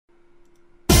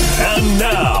And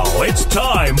now it's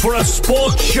time for a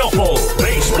Sports Shuffle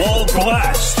Baseball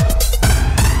Blast.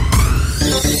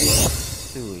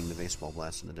 Doing the Baseball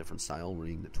Blast in a different style,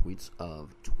 reading the tweets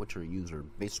of Twitter user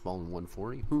Baseball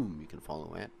in140, whom you can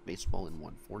follow at Baseball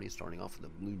in140, starting off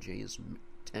with the Blue Jays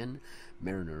 10,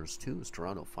 Mariners 2, as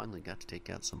Toronto finally got to take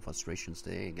out some frustrations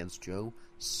today against Joe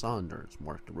Saunders.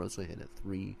 Mark DeRosa hit a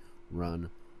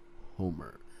 3-run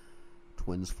homer.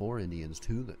 Twins 4, Indians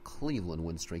 2. The Cleveland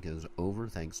win streak is over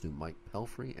thanks to Mike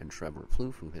Pelfrey and Trevor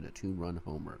Plouffe, who hit a 2-run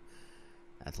homer.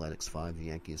 Athletics 5,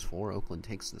 Yankees 4. Oakland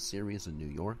takes the series in New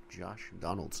York. Josh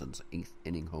Donaldson's 8th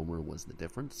inning homer was the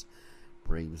difference.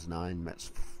 Braves 9,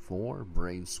 Mets 4.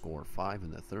 Braves score 5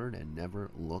 in the third and never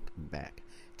look back.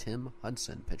 Tim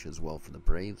Hudson pitches well for the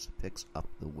Braves, picks up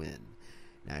the win.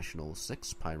 Nationals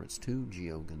 6, Pirates 2.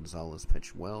 Gio Gonzalez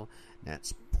pitched well.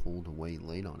 Nats pulled away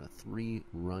late on a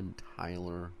 3-run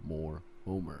Tyler Moore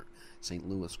homer. St.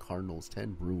 Louis Cardinals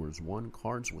 10, Brewers 1.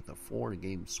 Cards with a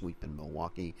 4-game sweep in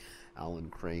Milwaukee.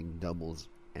 Alan Craig doubles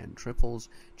and triples.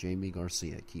 Jamie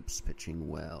Garcia keeps pitching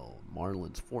well.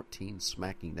 Marlins 14,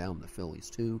 smacking down the Phillies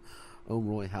 2.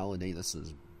 Roy Halladay, this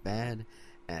is bad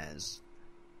as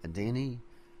Adani.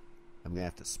 I'm going to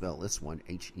have to spell this one.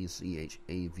 Hechavarria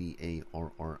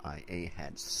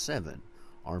had 7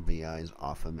 RBIs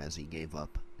off him as he gave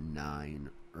up 9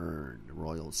 earned.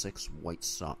 Royals 6, White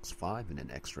Sox 5 in an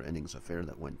extra innings affair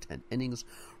that went 10 innings.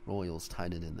 Royals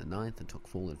tied it in the 9th and took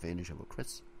full advantage of a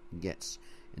Chris Getz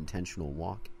intentional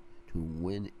walk to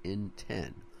win in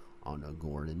 10 on a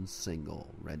Gordon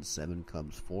single. Reds 7,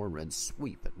 Cubs 4. Reds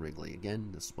sweep at Wrigley again,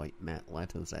 despite Matt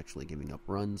Latos actually giving up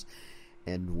runs.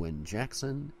 Edwin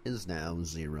Jackson is now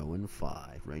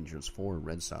 0-5. Rangers 4,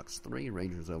 Red Sox 3.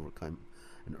 Rangers overcome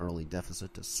an early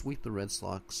deficit to sweep the Red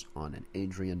Sox on an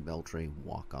Adrian Beltre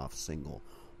walk-off single.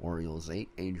 Orioles 8,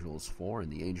 Angels 4,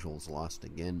 and the Angels lost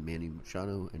again. Manny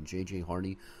Machado and J.J.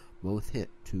 Hardy both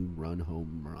hit 2-run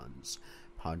home runs.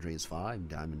 Padres 5,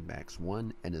 Diamondbacks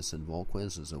 1. Edison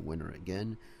Volquez is a winner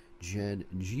again. Jed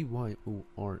Gyorko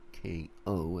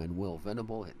and Will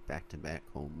Venable hit back-to-back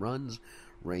home runs.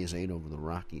 Rays 8 over the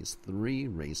Rockies 3.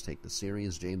 Rays take the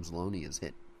series. James Loney has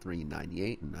hit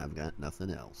 .398, and I've got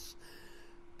nothing else.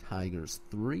 Tigers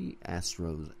 3,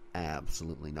 Astros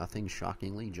absolutely nothing.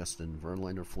 Shockingly, Justin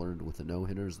Verlander flirted with the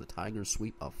no-hitters. The Tigers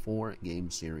sweep a 4-game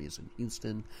series in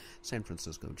Houston. San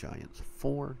Francisco Giants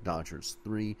 4, Dodgers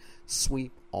 3.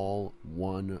 Sweep all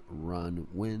 1-run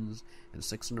wins. And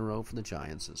 6 in a row for the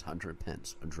Giants as Hunter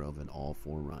Pence drove in all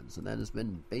 4 runs. And that has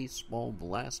been Baseball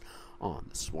Blast on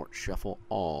the Sports Shuffle,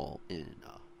 all in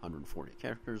 140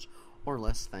 characters or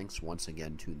less. Thanks once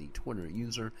again to the Twitter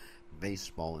user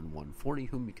Baseball in140,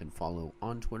 whom you can follow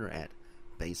on Twitter at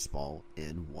Baseball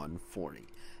in140.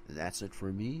 That's it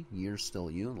for me. You're still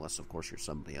you, unless of course you're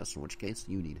somebody else, in which case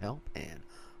you need help, and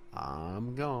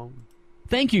I'm gone.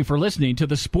 Thank you for listening to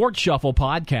the Sports Shuffle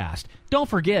podcast. Don't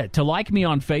forget to like me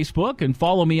on Facebook and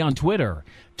follow me on Twitter.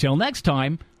 Till next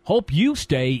time, hope you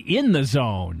stay in the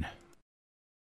zone.